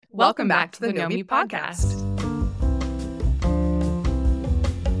Welcome back to the Know Me podcast.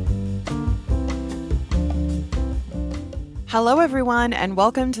 Hello, everyone, and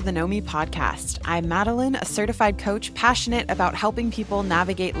welcome to the Know Me podcast. I'm Madeline, a certified coach passionate about helping people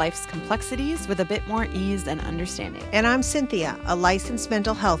navigate life's complexities with a bit more ease and understanding. And I'm Cynthia, a licensed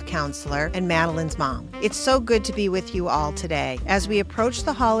mental health counselor and Madeline's mom. It's so good to be with you all today. As we approach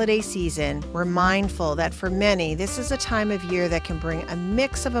the holiday season, we're mindful that for many, this is a time of year that can bring a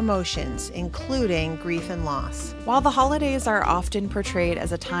mix of emotions, including grief and loss. While the holidays are often portrayed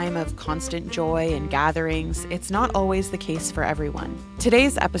as a time of constant joy and gatherings, it's not always the case for everyone.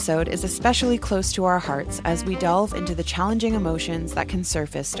 Today's episode is especially close to our hearts as we delve into the challenging emotions that can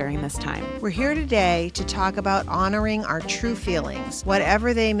surface during this time. We're here today to talk about honoring our true feelings,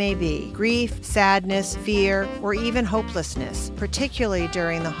 whatever they may be: grief, sadness, fear, or even hopelessness, particularly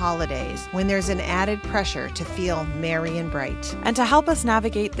during the holidays when there's an added pressure to feel merry and bright. And to help us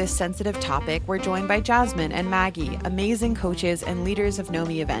navigate this sensitive topic, we're joined by Jasmine and Maggie, amazing coaches and leaders of Know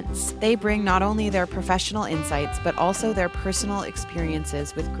Me events. They bring not only their professional insights, but also their personal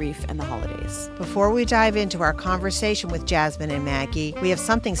experiences with grief and the holidays. Before we dive into our conversation with Jasmine and Maggie, we have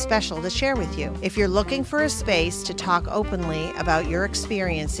something special to share with you. If you're looking for a space to talk openly about your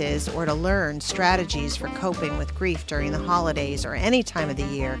experiences or to learn strategies for coping with grief during the holidays or any time of the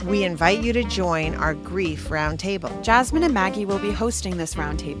year, we invite you to join our Grief Roundtable. Jasmine and Maggie will be hosting this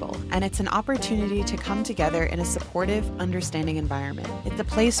roundtable, and it's an opportunity to come together in a supportive, understanding environment. It's a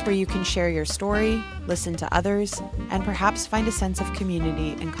place where you can share your story, listen to others, and perhaps find a sense of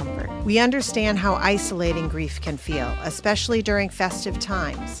community and comfort. We understand how isolating grief can feel, especially during festive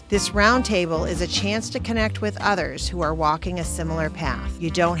times. This roundtable is a chance to connect with others who are walking a similar path.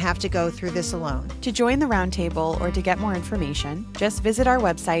 You don't have to go through this alone. To join the roundtable or to get more information, just visit our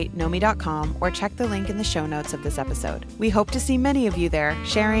website, knowme.com, or check the link in the show notes of this episode. We hope to see many of you there,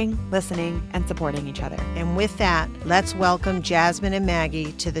 sharing, listening, and supporting each other. And with that, let's welcome Jasmine and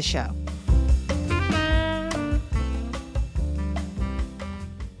Maggie to the show.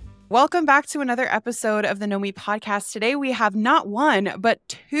 Welcome back to another episode of the Know Me podcast. Today we have not one, but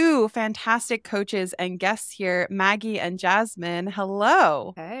two fantastic coaches and guests here, Maggie and Jasmine.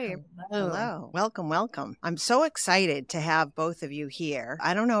 Hello. Hey. Hello. Welcome, welcome. I'm so excited to have both of you here.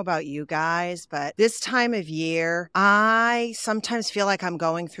 I don't know about you guys, but this time of year, I sometimes feel like I'm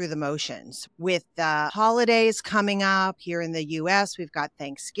going through the motions. With the holidays coming up here in the U.S., we've got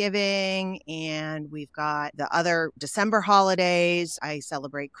Thanksgiving and we've got the other December holidays. I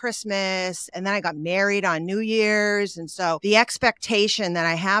celebrate Christmas. And then I got married on New Year's. And so the expectation that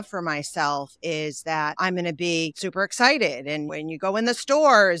I have for myself is that I'm going to be super excited. And when you go in the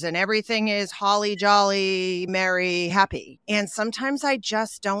stores and everything is holly jolly, merry, happy. And sometimes I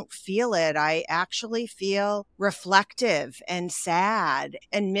just don't feel it. I actually feel reflective and sad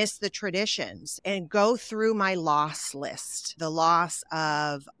and miss the traditions and go through my loss list. The loss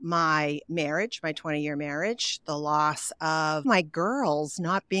of my marriage, my 20-year marriage, the loss of my girls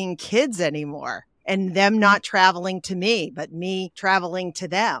not being kids anymore and them not traveling to me, but me traveling to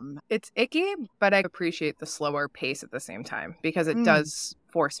them. It's icky, but I appreciate the slower pace at the same time because it does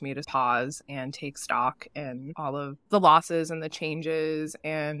force me to pause and take stock in all of the losses and the changes.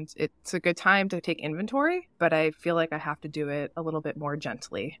 And it's a good time to take inventory, but I feel like I have to do it a little bit more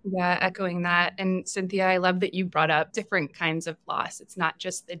gently. Yeah, echoing that. And Cynthia, I love that you brought up different kinds of loss. It's not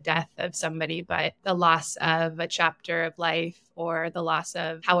just the death of somebody, but the loss of a chapter of life or the loss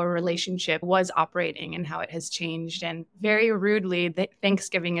of how a relationship was operating and how it has changed. And very rudely,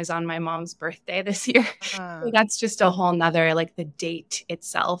 Thanksgiving is on my mom's birthday this year. So that's just a whole nother, like the date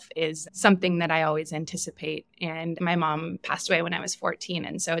itself is something that I always anticipate. And my mom passed away when I was 14.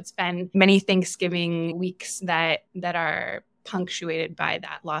 And so it's been many Thanksgiving weeks that are punctuated by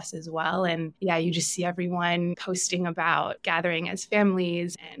that loss as well. And yeah, you just see everyone posting about gathering as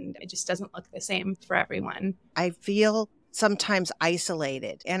families, and it just doesn't look the same for everyone. I feel sometimes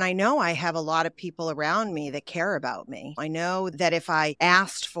isolated. And I know I have a lot of people around me that care about me. I know that if I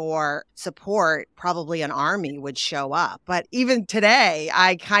asked for support, probably an army would show up. But even today,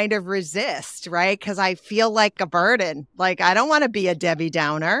 I kind of resist, right? Because I feel like a burden. Like I don't want to be a Debbie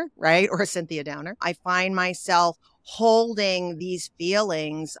Downer, right? Or a Cynthia Downer. I find myself holding these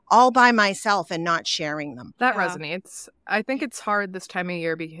feelings all by myself and not sharing them. That resonates. I think it's hard this time of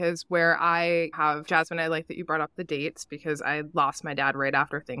year because where I have, Jasmine, I like that you brought up the dates because I lost my dad right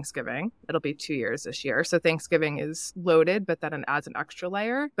after Thanksgiving. It'll be 2 years this year. So Thanksgiving is loaded, but then it adds an extra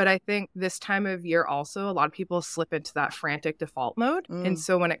layer. But I think this time of year also, a lot of people slip into that frantic default mode. And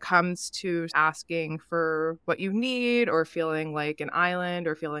so when it comes to asking for what you need or feeling like an island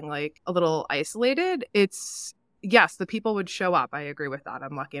or feeling like a little isolated, it's yes, the people would show up. I agree with that.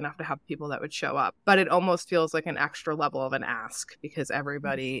 I'm lucky enough to have people that would show up, but it almost feels like an extra level of an ask because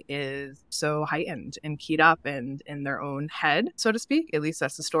everybody is so heightened and keyed up and in their own head, so to speak. At least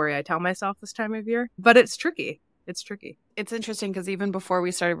that's the story I tell myself this time of year, but it's tricky. It's tricky. It's interesting because even before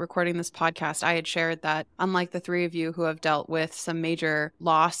we started recording this podcast, I had shared that unlike the three of you who have dealt with some major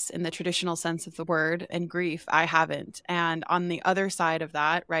loss in the traditional sense of the word and grief, I haven't. And on the other side of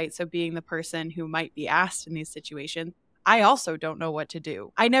that, right, so being the person who might be asked in these situations, I also don't know what to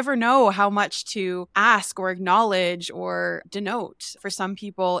do. I never know how much to ask or acknowledge or denote. For some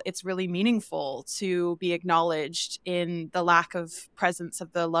people, it's really meaningful to be acknowledged in the lack of presence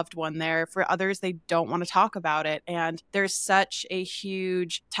of the loved one there. For others, they don't want to talk about it. And there's such a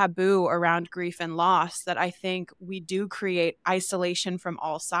huge taboo around grief and loss that I think we do create isolation from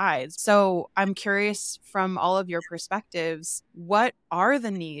all sides. So I'm curious from all of your perspectives, what are the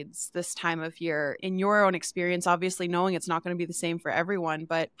needs this time of year in your own experience? Obviously, knowing it's not going to be the same for everyone,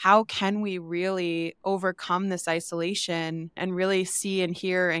 but how can we really overcome this isolation and really see and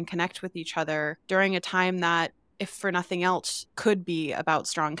hear and connect with each other during a time that, if for nothing else, could be about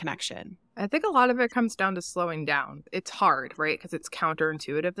strong connection? I think a lot of it comes down to slowing down. It's hard, right? Because it's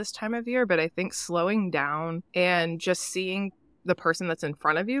counterintuitive this time of year, but I think slowing down and just seeing the person that's in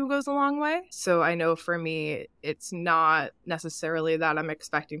front of you goes a long way. So I know for me, it's not necessarily that I'm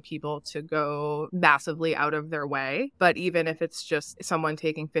expecting people to go massively out of their way, but even if it's just someone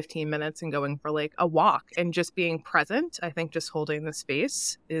taking 15 minutes and going for like a walk and just being present, I think just holding the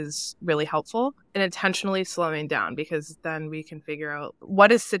space is really helpful, and intentionally slowing down, because then we can figure out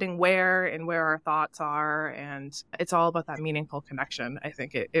what is sitting where and where our thoughts are. And it's all about that meaningful connection. I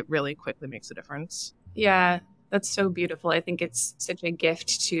think it really quickly makes a difference. Yeah. That's so beautiful. I think it's such a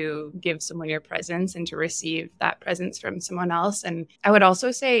gift to give someone your presence and to receive that presence from someone else. And I would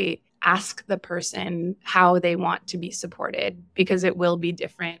also say, ask the person how they want to be supported, because it will be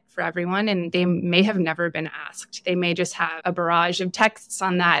different for everyone. And they may have never been asked. They may just have a barrage of texts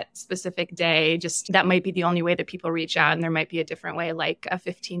on that specific day. Just that might be the only way that people reach out. And there might be a different way, like a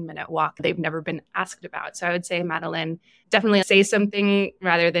 15-minute walk they've never been asked about. So I would say, Madeline, definitely say something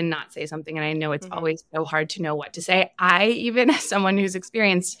rather than not say something. And I know it's always so hard to know what to say. I, even as someone who's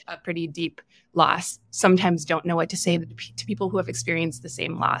experienced a pretty deep loss, sometimes don't know what to say to people who have experienced the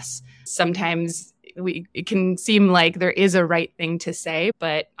same loss. Sometimes it can seem like there is a right thing to say,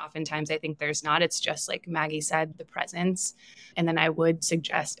 but oftentimes I think there's not. It's just like Maggie said, the presence. And then I would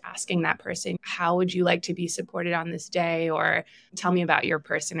suggest asking that person, how would you like to be supported on this day? Or tell me about your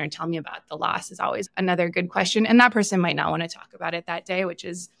person, or tell me about the loss, is always another good question. And that person might not want to talk about it that day, which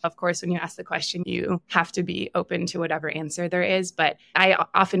is, of course, when you ask the question, you have to be open to whatever answer there is. But I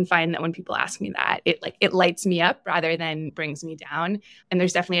often find that when people ask me that, it lights me up rather than brings me down. And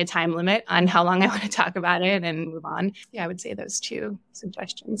there's definitely a time limit on how long I want to talk about it and move on. Yeah, I would say those two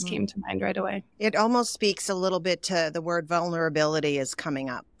suggestions came to mind right away. It almost speaks a little bit to the word vulnerability is coming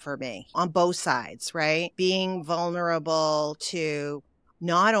up for me on both sides, right? Being vulnerable to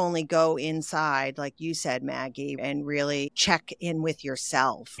not only go inside, like you said, Maggie, and really check in with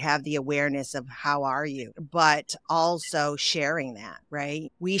yourself, have the awareness of how are you, but also sharing that,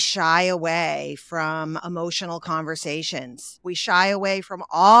 right? We shy away from emotional conversations. We shy away from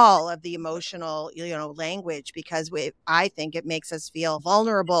all of the emotional, language, because I think it makes us feel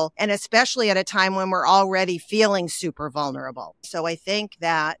vulnerable, and especially at a time when we're already feeling super vulnerable. So I think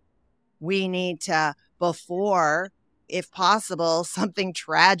that we need to, before, if possible, something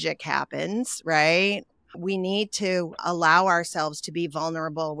tragic happens, right? We need to allow ourselves to be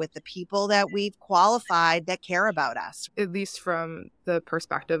vulnerable with the people that we've qualified that care about us. At least from the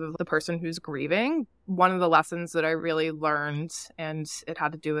perspective of the person who's grieving, one of the lessons that I really learned, and it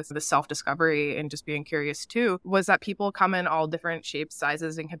had to do with the self-discovery and just being curious too, was that people come in all different shapes,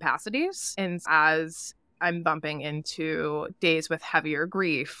 sizes, and capacities. And as I'm bumping into days with heavier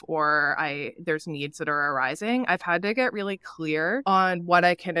grief, or there's needs that are arising, I've had to get really clear on what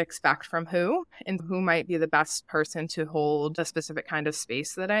I can expect from who, and who might be the best person to hold a specific kind of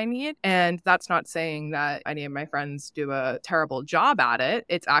space that I need. And that's not saying that any of my friends do a terrible job at it.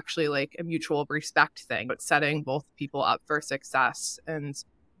 It's actually like a mutual respect thing, but setting both people up for success. And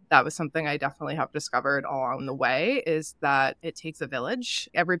that was something I definitely have discovered along the way, is that it takes a village.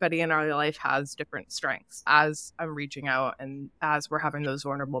 Everybody in our life has different strengths. As I'm reaching out and as we're having those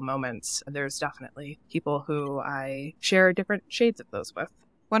vulnerable moments, there's definitely people who I share different shades of those with.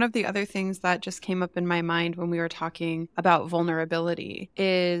 One of the other things that just came up in my mind when we were talking about vulnerability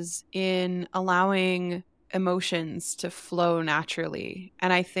is in allowing emotions to flow naturally.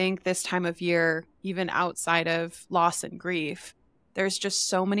 And I think this time of year, even outside of loss and grief, there's just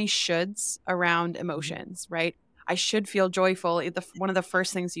so many shoulds around emotions, right? I should feel joyful. One of the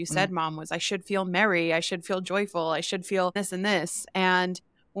first things you said, Mom, was I should feel merry. I should feel joyful. I should feel this and this. And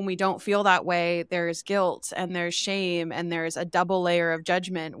when we don't feel that way, there's guilt and there's shame and there's a double layer of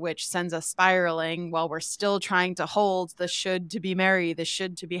judgment, which sends us spiraling while we're still trying to hold the should to be merry, the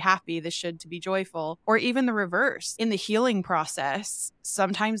should to be happy, the should to be joyful, or even the reverse. In the healing process,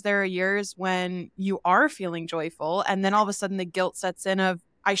 sometimes there are years when you are feeling joyful and then all of a sudden the guilt sets in of,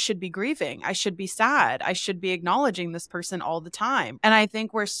 I should be grieving. I should be sad. I should be acknowledging this person all the time. And I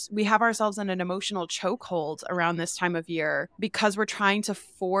think we have ourselves in an emotional chokehold around this time of year because we're trying to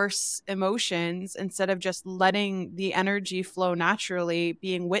force emotions instead of just letting the energy flow naturally,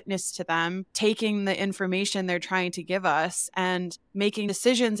 being witness to them, taking the information they're trying to give us and making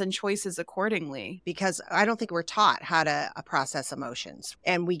decisions and choices accordingly. Because I don't think we're taught how to process emotions.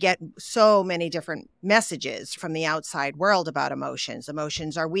 And we get so many different messages from the outside world about emotions.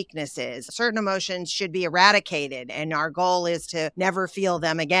 Emotions are weaknesses. Certain emotions should be eradicated, and our goal is to never feel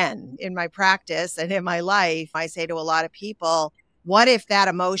them again. In my practice and in my life, I say to a lot of people, what if that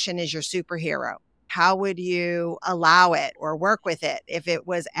emotion is your superhero? How would you allow it or work with it if it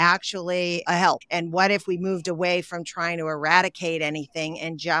was actually a help? And what if we moved away from trying to eradicate anything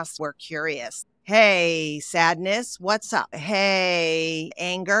and just were curious? Hey, sadness, what's up? Hey,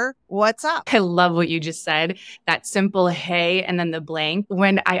 anger, what's up? I love what you just said. That simple hey and then the blank.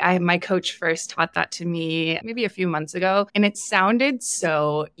 When my coach first taught that to me maybe a few months ago, and it sounded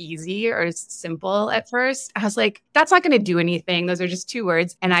so easy or simple at first. I was like, that's not going to do anything. Those are just two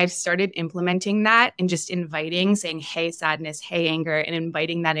words. And I've started implementing that and just inviting, saying, hey, sadness, hey, anger, and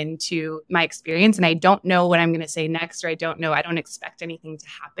inviting that into my experience. And I don't know what I'm going to say next, or I don't expect anything to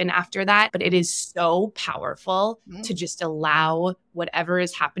happen after that. But it is so powerful to just allow whatever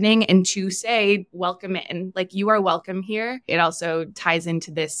is happening and to say, welcome in, like you are welcome here. It also ties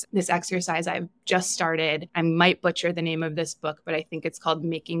into this exercise I've just started. I might butcher the name of this book, but I think it's called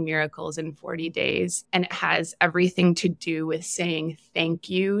Making Miracles in 40 Days. And it has everything to do with saying thank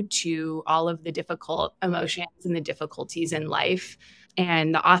you to all of the difficult emotions and the difficulties in life.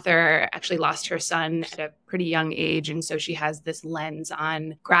 And the author actually lost her son at a pretty young age. And so she has this lens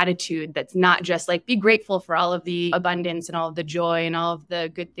on gratitude that's not just like, be grateful for all of the abundance and all of the joy and all of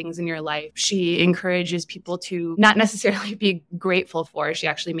the good things in your life. She encourages people to not necessarily be grateful for. She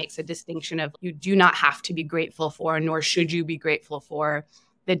actually makes a distinction of you do not have to be grateful for, nor should you be grateful for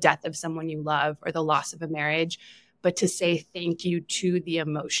the death of someone you love or the loss of a marriage, but to say thank you to the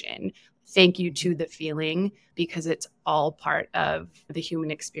emotion. Thank you to the feeling, because it's all part of the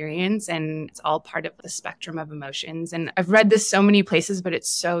human experience and it's all part of the spectrum of emotions. And I've read this so many places, but it's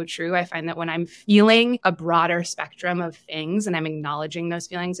so true. I find that when I'm feeling a broader spectrum of things and I'm acknowledging those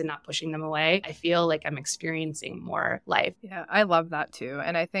feelings and not pushing them away, I feel like I'm experiencing more life. Yeah, I love that too.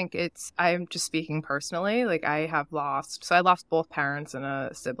 And I think I'm just speaking personally, like I lost both parents and a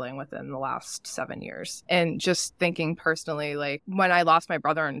sibling within the last 7 years. And just thinking personally, like when I lost my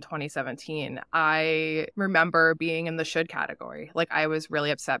brother in 2017, I remember being in the should category. Like I was really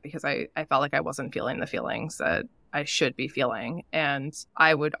upset because I felt like I wasn't feeling the feelings that I should be feeling. And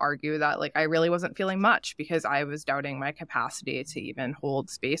I would argue that like I really wasn't feeling much because I was doubting my capacity to even hold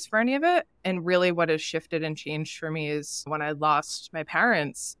space for any of it. And really what has shifted and changed for me is when I lost my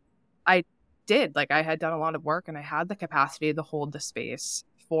parents, I had done a lot of work and I had the capacity to hold the space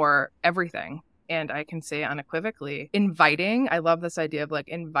for everything. And I can say unequivocally, I love this idea of like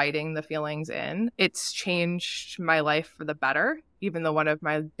inviting the feelings in. It's changed my life for the better, even though one of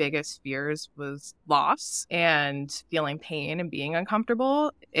my biggest fears was loss and feeling pain and being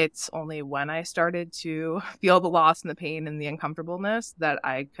uncomfortable. It's only when I started to feel the loss and the pain and the uncomfortableness that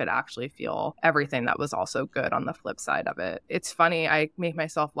I could actually feel everything that was also good on the flip side of it. It's funny, I make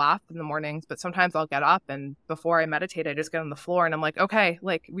myself laugh in the mornings, but sometimes I'll get up and before I meditate, I just get on the floor and I'm like, okay,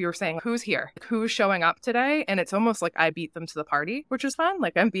 like we were saying, who's here? Who's showing up today? And it's almost like I beat them to the party, which is fun.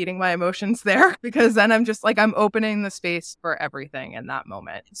 Like I'm beating my emotions there because then I'm just like, I'm opening the space for everything in that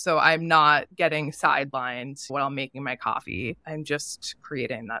moment. So I'm not getting sidelined while making my coffee. I'm just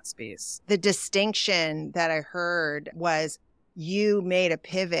creating that space. The distinction that I heard was you made a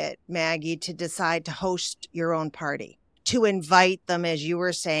pivot, Maggie, to decide to host your own party, to invite them, as you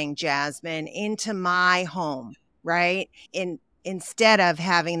were saying, Jasmine, into my home, right? Instead of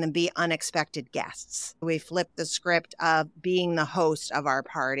having them be unexpected guests. We flipped the script of being the host of our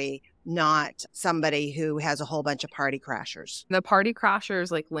party not somebody who has a whole bunch of party crashers. The party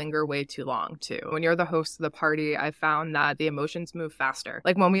crashers like linger way too long too. When you're the host of the party, I found that the emotions move faster.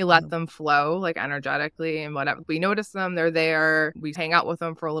 Like when we let them flow, like energetically and whatever, we notice them, they're there, we hang out with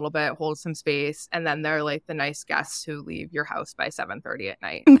them for a little bit, hold some space, and then they're like the nice guests who leave your house by 7:30 at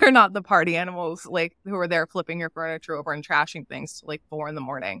night. They're not the party animals like who are there flipping your furniture over and trashing things till like 4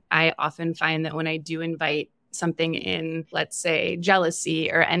 a.m. I often find that when I do invite something in, let's say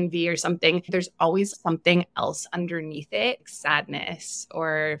jealousy or envy or something, there's always something else underneath it, sadness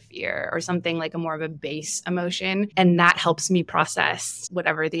or fear or something like a more of a base emotion. And that helps me process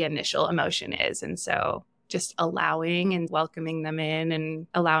whatever the initial emotion is. And so just allowing and welcoming them in and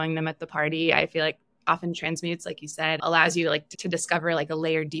allowing them at the party, I feel like often transmutes, like you said, allows you to discover like a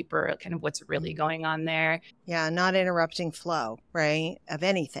layer deeper kind of what's really going on there. Yeah, not interrupting flow, right, of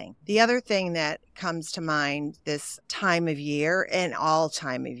anything. The other thing that comes to mind this time of year and all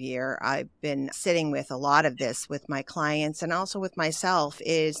time of year, I've been sitting with a lot of this with my clients and also with myself,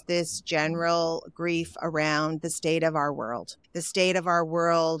 is this general grief around the state of our world. The state of our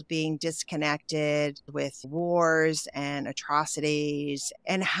world being disconnected with wars and atrocities.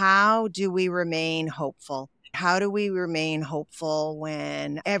 And how do we remain hopeful? How do we remain hopeful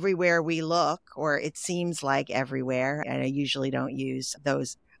when everywhere we look, or it seems like everywhere, and I usually don't use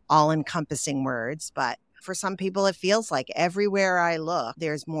those all-encompassing words, but for some people, it feels like everywhere I look,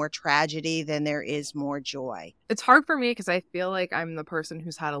 there's more tragedy than there is more joy. It's hard for me because I feel like I'm the person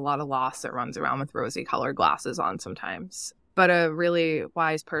who's had a lot of loss that runs around with rosy colored glasses on sometimes. But a really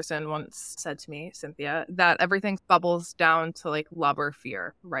wise person once said to me, Cynthia, that everything bubbles down to like love or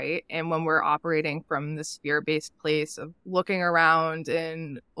fear, right? And when we're operating from this fear-based place of looking around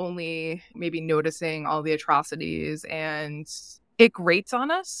and only maybe noticing all the atrocities, and it grates on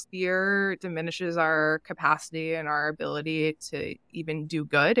us, fear diminishes our capacity and our ability to even do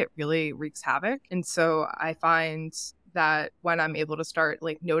good. It really wreaks havoc. And so I find that when I'm able to start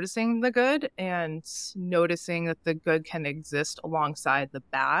like noticing the good and noticing that the good can exist alongside the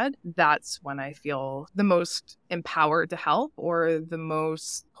bad, that's when I feel the most empowered to help, or the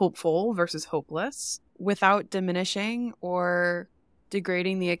most hopeful versus hopeless. Without diminishing or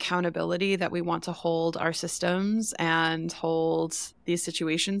degrading the accountability that we want to hold our systems and hold these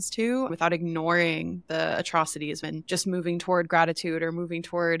situations to, without ignoring the atrocities and just moving toward gratitude or moving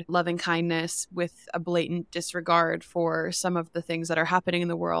toward loving kindness with a blatant disregard for some of the things that are happening in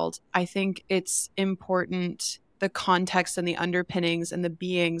the world. I think it's important, the context and the underpinnings and the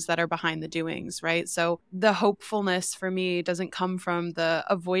beings that are behind the doings, right? So the hopefulness for me doesn't come from the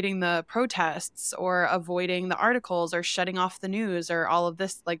avoiding the protests or avoiding the articles or shutting off the news or all of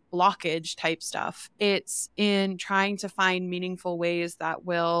this like blockage type stuff. It's in trying to find meaningful ways that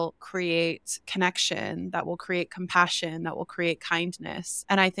will create connection, that will create compassion, that will create kindness.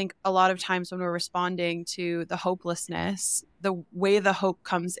 And I think a lot of times when we're responding to the hopelessness, the way the hope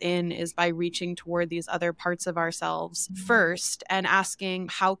comes in is by reaching toward these other parts of ourselves first and asking,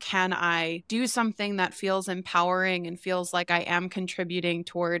 how can I do something that feels empowering and feels like I am contributing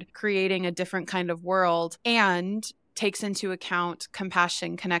toward creating a different kind of world and takes into account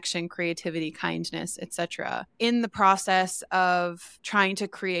compassion, connection, creativity, kindness, etc. In the process of trying to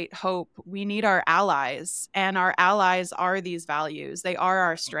create hope, we need our allies, and our allies are these values. They are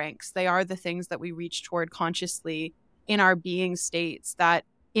our strengths. They are the things that we reach toward consciously in our being states that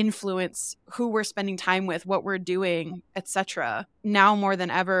influence who we're spending time with, what we're doing, etc. Now more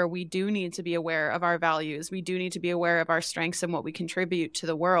than ever, we do need to be aware of our values. We do need to be aware of our strengths and what we contribute to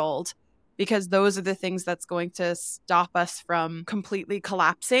the world, because those are the things that's going to stop us from completely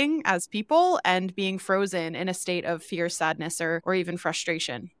collapsing as people and being frozen in a state of fear, sadness, or even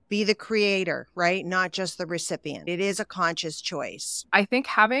frustration. Be the creator, right? Not just the recipient. It is a conscious choice. I think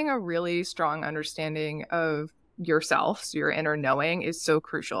having a really strong understanding of yourself, so your inner knowing, is so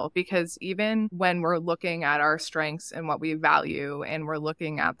crucial, because even when we're looking at our strengths and what we value, and we're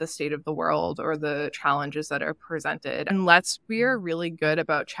looking at the state of the world or the challenges that are presented, unless we're really good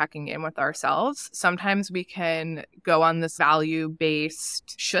about checking in with ourselves, sometimes we can go on this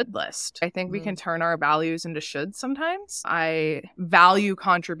value-based should list. I think we can turn our values into shoulds sometimes. I value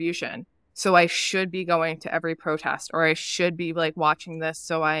contribution, so I should be going to every protest, or I should be like watching this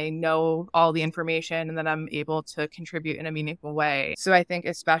so I know all the information and then I'm able to contribute in a meaningful way. So I think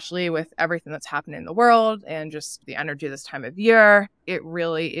especially with everything that's happening in the world and just the energy this time of year, it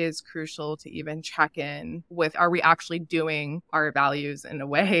really is crucial to even check in with, are we actually doing our values in a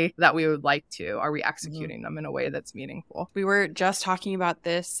way that we would like to? Are we executing them in a way that's meaningful? We were just talking about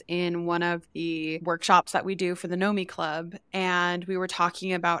this in one of the workshops that we do for the NOMI Club. And we were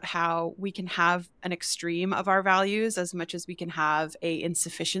talking about how we can have an extreme of our values as much as we can have a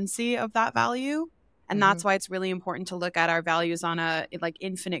insufficiency of that value. And that's why it's really important to look at our values on a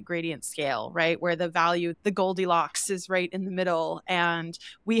infinite gradient scale, right? Where the value, the Goldilocks is right in the middle. And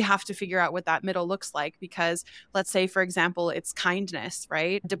we have to figure out what that middle looks like, because let's say, for example, it's kindness,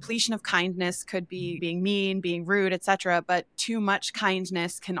 right? Depletion of kindness could be being mean, being rude, etc. But too much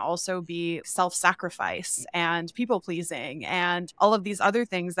kindness can also be self-sacrifice and people pleasing and all of these other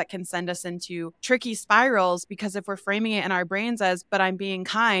things that can send us into tricky spirals, because if we're framing it in our brains as, but I'm being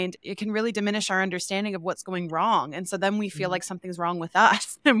kind, it can really diminish our understanding of what's going wrong. And so then we feel like something's wrong with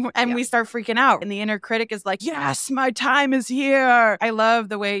us and we start freaking out. And the inner critic is like, yes, my time is here. I love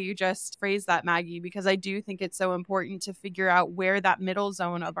the way you just phrased that, Maggie, because I do think it's so important to figure out where that middle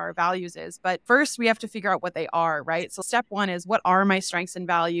zone of our values is. But first, we have to figure out what they are, right? So step one is, what are my strengths and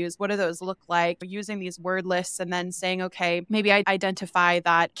values? What do those look like? Using these word lists and then saying, okay, maybe I identify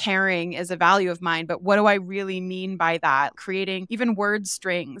that caring is a value of mine, but what do I really mean by that? Creating even word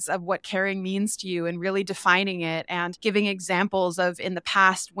strings of what caring means to you and really defining it and giving examples of, in the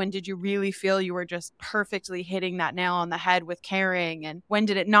past, when did you really feel you were just perfectly hitting that nail on the head with caring, and when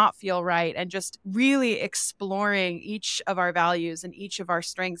did it not feel right? And just really exploring each of our values and each of our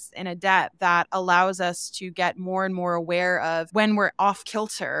strengths in a depth that allows us to get more and more aware of when we're off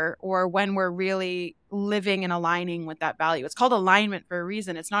kilter or when we're really living and aligning with that value. It's called alignment for a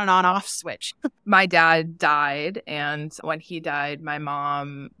reason. It's not an on-off switch. My dad died, and when he died, my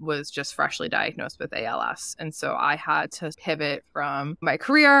mom was just freshly diagnosed with ALS. And so I had to pivot from my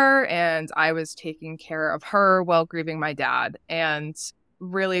career, and I was taking care of her while grieving my dad. And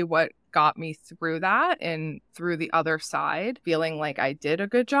really what got me through that and through the other side, feeling like I did a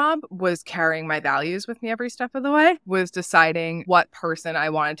good job, was carrying my values with me every step of the way, was deciding what person I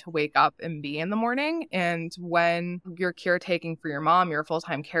wanted to wake up and be in the morning. And when you're caretaking for your mom, you're a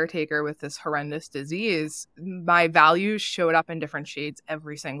full-time caretaker with this horrendous disease, my values showed up in different shades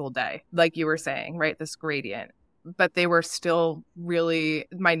every single day. Like you were saying, right? This gradient. But they were still really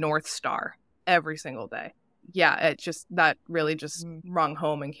my North Star every single day. Yeah, that really just rung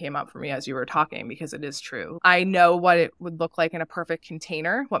home and came up for me as you were talking, because it is true. I know what it would look like in a perfect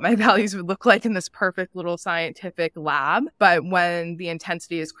container, what my values would look like in this perfect little scientific lab. But when the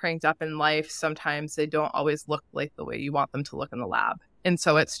intensity is cranked up in life, sometimes they don't always look like the way you want them to look in the lab. And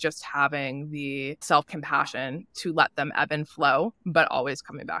so it's just having the self-compassion to let them ebb and flow, but always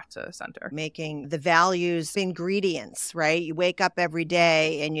coming back to center. Making the values ingredients, right? You wake up every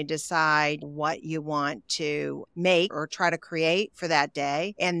day and you decide what you want to make or try to create for that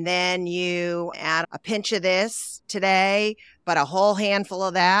day. And then you add a pinch of this today, but a whole handful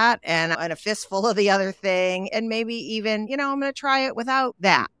of that and a fistful of the other thing. And maybe even, I'm going to try it without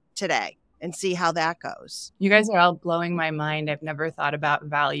that today and see how that goes. You guys are all blowing my mind. I've never thought about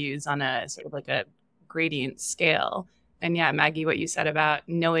values on a sort of like a gradient scale. And yeah, Maggie, what you said about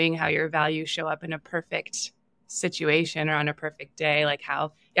knowing how your values show up in a perfect situation or on a perfect day, like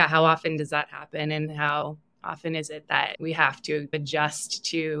how often does that happen? And how often is it that we have to adjust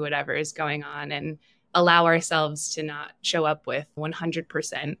to whatever is going on and allow ourselves to not show up with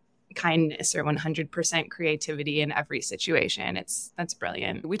 100% kindness or 100% creativity in every situation. That's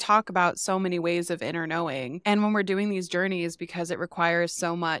brilliant. We talk about so many ways of inner knowing. And when we're doing these journeys, because it requires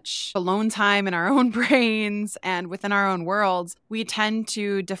so much alone time in our own brains and within our own worlds, we tend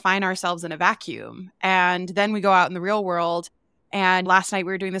to define ourselves in a vacuum. And then we go out in the real world. And last night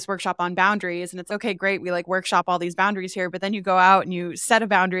we were doing this workshop on boundaries, and it's okay, great. We workshop all these boundaries here, but then you go out and you set a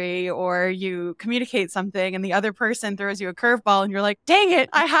boundary or you communicate something and the other person throws you a curveball and you're like, dang it,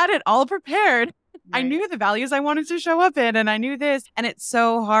 I had it all prepared. Right. I knew the values I wanted to show up in and I knew this. And it's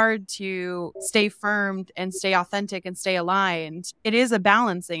so hard to stay firm and stay authentic and stay aligned. It is a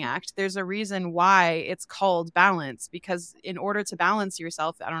balancing act. There's a reason why it's called balance, because in order to balance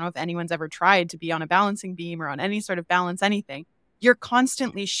yourself, I don't know if anyone's ever tried to be on a balancing beam or on any sort of balance anything. You're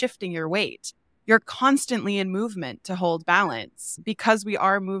constantly shifting your weight. You're constantly in movement to hold balance, because we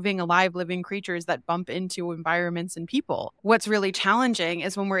are moving, alive, living creatures that bump into environments and people. What's really challenging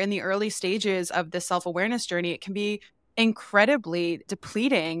is when we're in the early stages of this self-awareness journey, it can be incredibly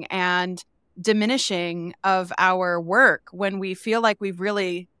depleting and diminishing of our work when we feel like we've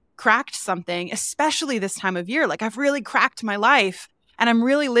really cracked something, especially this time of year. Like, I've really cracked my life and I'm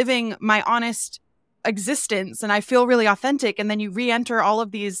really living my honest existence and I feel really authentic. And then you re-enter all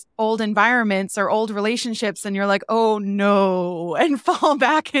of these old environments or old relationships and you're like, oh no, and fall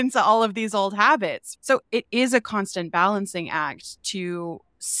back into all of these old habits. So it is a constant balancing act to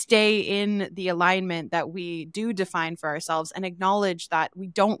stay in the alignment that we do define for ourselves and acknowledge that we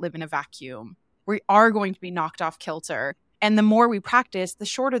don't live in a vacuum. We are going to be knocked off kilter. And the more we practice, the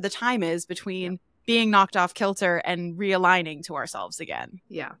shorter the time is between being knocked off kilter and realigning to ourselves again.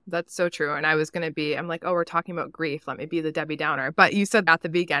 Yeah, that's so true. And I'm like, oh, we're talking about grief. Let me be the Debbie Downer. But you said at the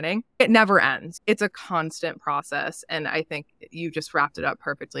beginning, it never ends. It's a constant process. And I think you just wrapped it up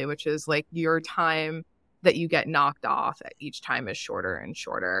perfectly, which is like your time that you get knocked off at each time is shorter and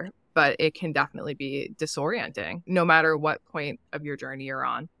shorter. But it can definitely be disorienting, no matter what point of your journey you're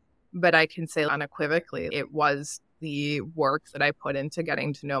on. But I can say unequivocally, it was the work that I put into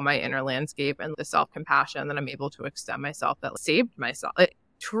getting to know my inner landscape and the self-compassion that I'm able to extend myself that saved myself. It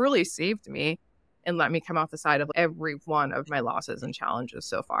truly saved me and let me come out the side of every one of my losses and challenges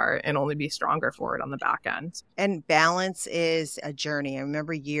so far and only be stronger for it on the back end. And balance is a journey. I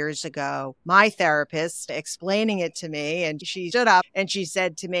remember years ago, my therapist explaining it to me, and she stood up and she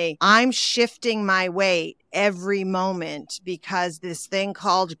said to me, I'm shifting my weight every moment because this thing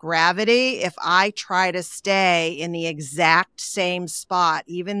called gravity, if I try to stay in the exact same spot,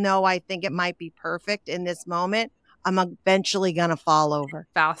 even though I think it might be perfect in this moment, I'm eventually going to fall over.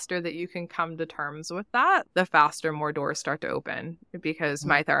 Faster that you can come to terms with that, the faster more doors start to open. Because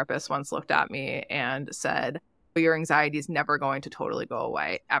my therapist once looked at me and said, your anxiety is never going to totally go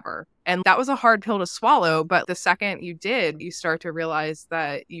away, ever. And that was a hard pill to swallow. But the second you did, you start to realize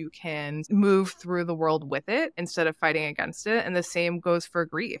that you can move through the world with it instead of fighting against it. And the same goes for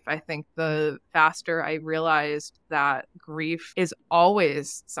grief. I think the faster I realized that grief is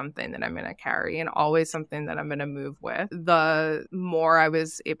always something that I'm going to carry and always something that I'm going to move with, the more I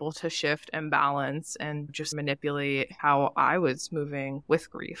was able to shift and balance and just manipulate how I was moving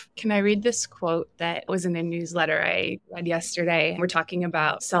with grief. Can I read this quote that was in a newsletter I read yesterday? We're talking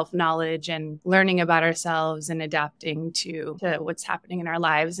about self-knowledge and learning about ourselves and adapting to what's happening in our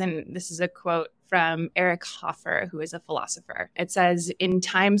lives. And this is a quote from Eric Hoffer, who is a philosopher. It says, in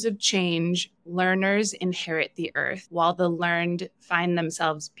times of change, learners inherit the earth, while the learned find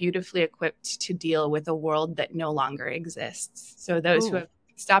themselves beautifully equipped to deal with a world that no longer exists. So those who have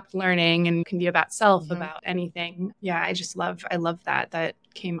stopped learning and can be about self, about anything. Yeah, I love that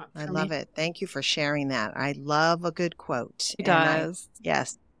came up for me. I love it. Thank you for sharing that. I love a good quote. It does.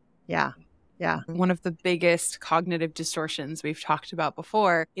 Yes. Yeah. Yeah. One of the biggest cognitive distortions we've talked about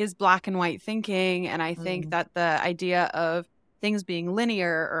before is black and white thinking. And I think that the idea of things being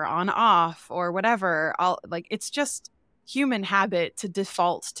linear or on off or whatever, it's just human habit to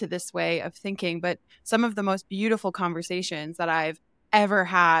default to this way of thinking. But some of the most beautiful conversations that I've ever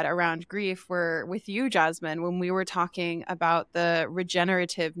had around grief were with you, Jasmine, when we were talking about the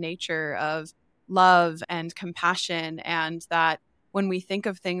regenerative nature of love and compassion, and that when we think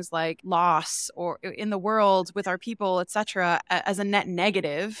of things like loss or in the world with our people, etc., as a net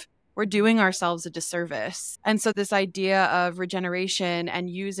negative, we're doing ourselves a disservice. And so this idea of regeneration and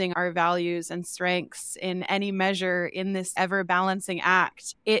using our values and strengths in any measure in this ever balancing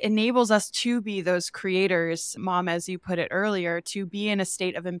act, it enables us to be those creators, Mom, as you put it earlier, to be in a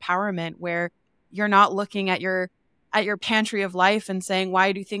state of empowerment where you're not looking at your pantry of life and saying,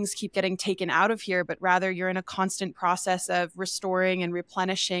 why do things keep getting taken out of here? But rather you're in a constant process of restoring and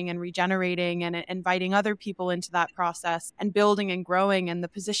replenishing and regenerating and inviting other people into that process and building and growing. And the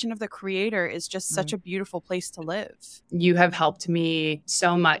position of the creator is just such a beautiful place to live. You have helped me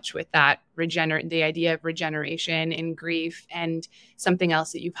so much with that the idea of regeneration in grief. And something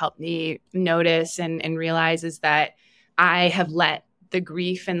else that you've helped me notice and realize is that I have let the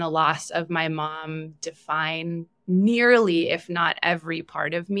grief and the loss of my mom define nearly, if not every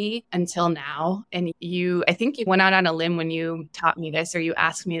part of me until now. And I think you went out on a limb when you taught me this, or you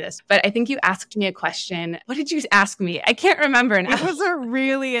asked me this, but I think you asked me a question. What did you ask me? I can't remember now. It was a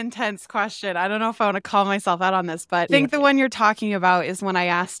really intense question. I don't know if I want to call myself out on this, but I think the one you're talking about is when I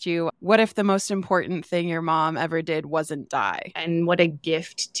asked you, what if the most important thing your mom ever did wasn't die? And what a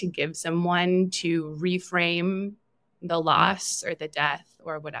gift to give someone to reframe the loss or the death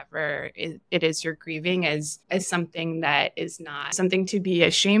or whatever it is you're grieving as something that is not something to be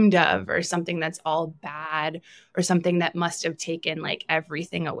ashamed of, or something that's all bad, or something that must have taken like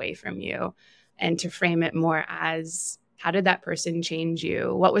everything away from you, and to frame it more as, how did that person change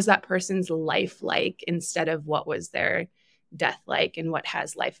you? What was that person's life like, instead of what was their death like, and what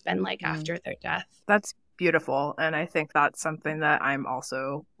has life been like after their death? That's beautiful. And I think that's something that I'm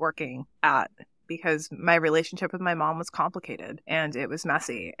also working at because my relationship with my mom was complicated and it was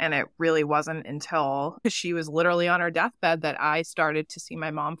messy. And it really wasn't until she was literally on her deathbed that I started to see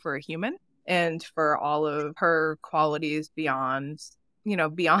my mom for a human and for all of her qualities beyond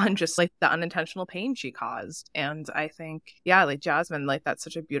just like the unintentional pain she caused. And I think, yeah, like Jasmine, like that's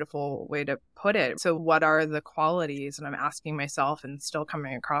such a beautiful way to put it. So what are the qualities? And I'm asking myself and still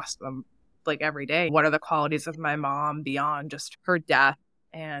coming across them like every day. What are the qualities of my mom beyond just her death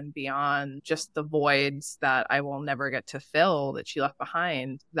and beyond just the voids that I will never get to fill that she left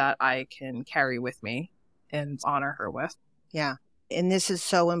behind that I can carry with me and honor her with? Yeah. And this is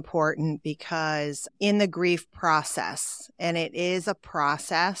so important because in the grief process, and it is a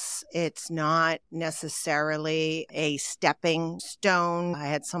process, it's not necessarily a stepping stone. I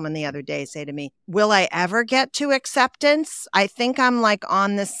had someone the other day say to me, will I ever get to acceptance? I think I'm like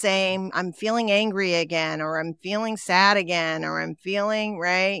on the same, I'm feeling angry again, or I'm feeling sad again, or I'm feeling,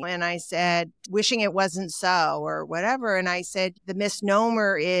 right? And I said, wishing it wasn't so, or whatever. And I said, the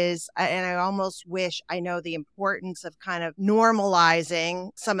misnomer is, and I almost wish I know the importance of kind of normalizing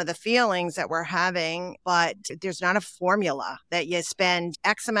some of the feelings that we're having, but there's not a formula that you spend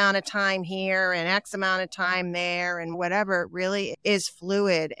X amount of time here and X amount of time there and whatever. It really is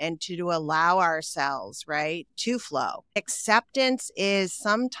fluid, and to allow ourselves, right, to flow. Acceptance is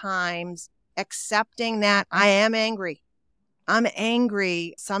sometimes accepting that I am angry. I'm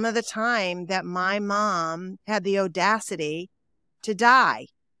angry some of the time that my mom had the audacity to die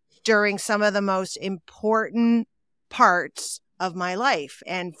during some of the most important parts of my life.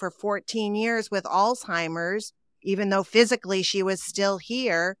 And for 14 years with Alzheimer's, even though physically she was still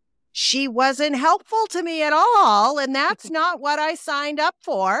here, she wasn't helpful to me at all. And that's not what I signed up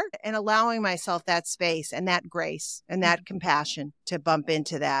for. And allowing myself that space and that grace and that compassion to bump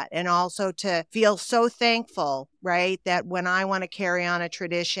into that. And also to feel so thankful, right? That when I want to carry on a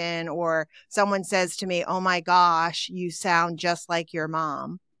tradition or someone says to me, oh my gosh, you sound just like your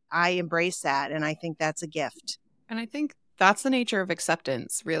mom, I embrace that. And I think that's a gift. And I think that's the nature of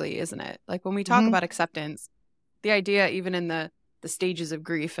acceptance, really, isn't it? Like when we talk about acceptance, the idea, even in the stages of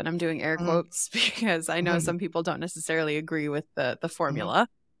grief, and I'm doing air quotes because I know some people don't necessarily agree with the formula.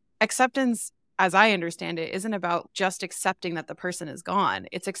 Acceptance, as I understand it, isn't about just accepting that the person is gone.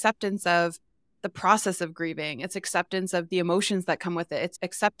 It's acceptance of the process of grieving. It's acceptance of the emotions that come with it. It's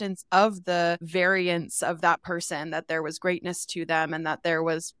acceptance of the variance of that person, that there was greatness to them and that there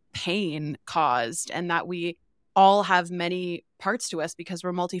was pain caused, and that we all have many parts to us because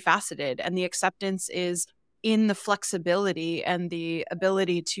we're multifaceted. And the acceptance is in the flexibility and the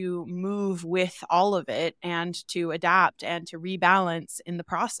ability to move with all of it and to adapt and to rebalance in the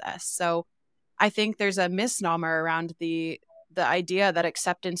process. So I think there's a misnomer around the idea that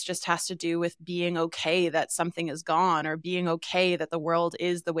acceptance just has to do with being okay that something is gone, or being okay that the world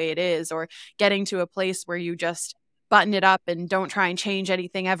is the way it is, or getting to a place where you just button it up and don't try and change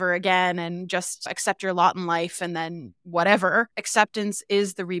anything ever again and just accept your lot in life and then whatever. Acceptance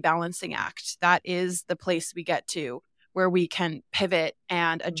is the rebalancing act. That is the place we get to where we can pivot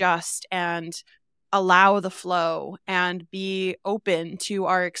and adjust and allow the flow and be open to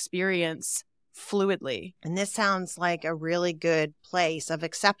our experience fluidly. And this sounds like a really good place of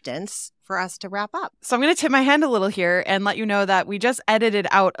acceptance for us to wrap up. So I'm going to tip my hand a little here and let you know that we just edited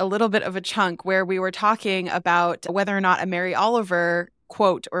out a little bit of a chunk where we were talking about whether or not a Mary Oliver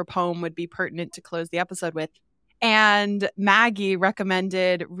quote or poem would be pertinent to close the episode with. And Maggie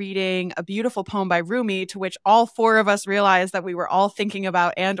recommended reading a beautiful poem by Rumi, to which all four of us realized that we were all thinking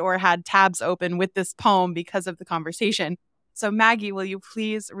about and or had tabs open with this poem because of the conversation. So Maggie, will you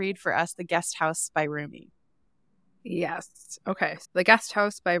please read for us The Guest House by Rumi? Yes. Okay. The Guest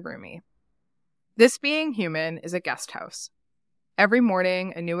House by Rumi. This being human is a guest house. Every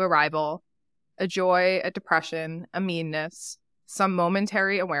morning, a new arrival, a joy, a depression, a meanness, some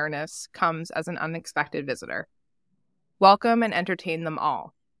momentary awareness comes as an unexpected visitor. Welcome and entertain them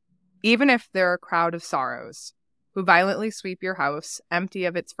all, even if they're a crowd of sorrows, who violently sweep your house empty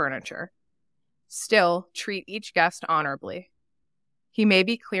of its furniture. Still, treat each guest honorably. He may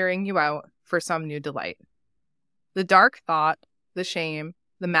be clearing you out for some new delight. The dark thought, the shame,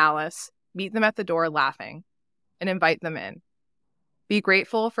 the malice, meet them at the door laughing, and invite them in. Be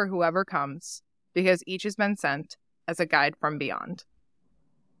grateful for whoever comes, because each has been sent as a guide from beyond.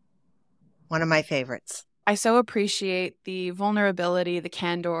 One of my favorites. I so appreciate the vulnerability, the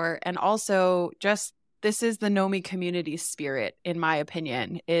candor, and also just this is the Nomi community spirit, in my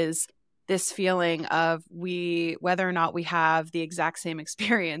opinion, is this feeling of whether or not we have the exact same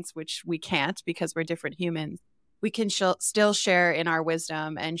experience, which we can't because we're different humans, we can still share in our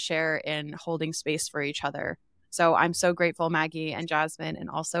wisdom and share in holding space for each other. So I'm so grateful, Maggie and Jasmine, and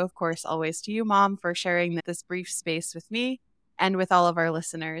also, of course, always to you, Mom, for sharing this brief space with me and with all of our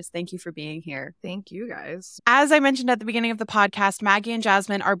listeners. Thank you for being here. Thank you, guys. As I mentioned at the beginning of the podcast, Maggie and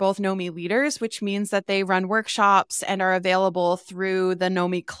Jasmine are both NOMI leaders, which means that they run workshops and are available through the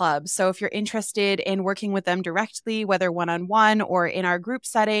NOMI Club. So if you're interested in working with them directly, whether one-on-one or in our group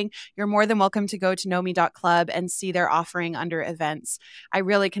setting, you're more than welcome to go to nomi.club and see their offering under events. I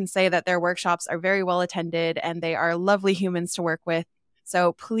really can say that their workshops are very well attended and they are lovely humans to work with.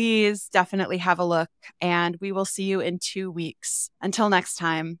 So please definitely have a look, and we will see you in 2 weeks. Until next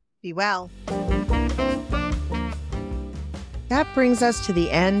time. Be well. That brings us to the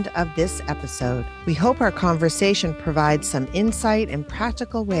end of this episode. We hope our conversation provides some insight and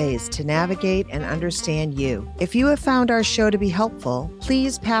practical ways to navigate and understand you. If you have found our show to be helpful,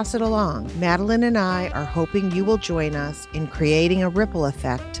 please pass it along. Madeline and I are hoping you will join us in creating a ripple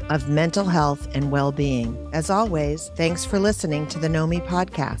effect of mental health and well-being. As always, thanks for listening to the NOMI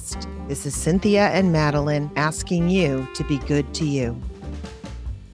podcast. This is Cynthia and Madeline asking you to be good to you.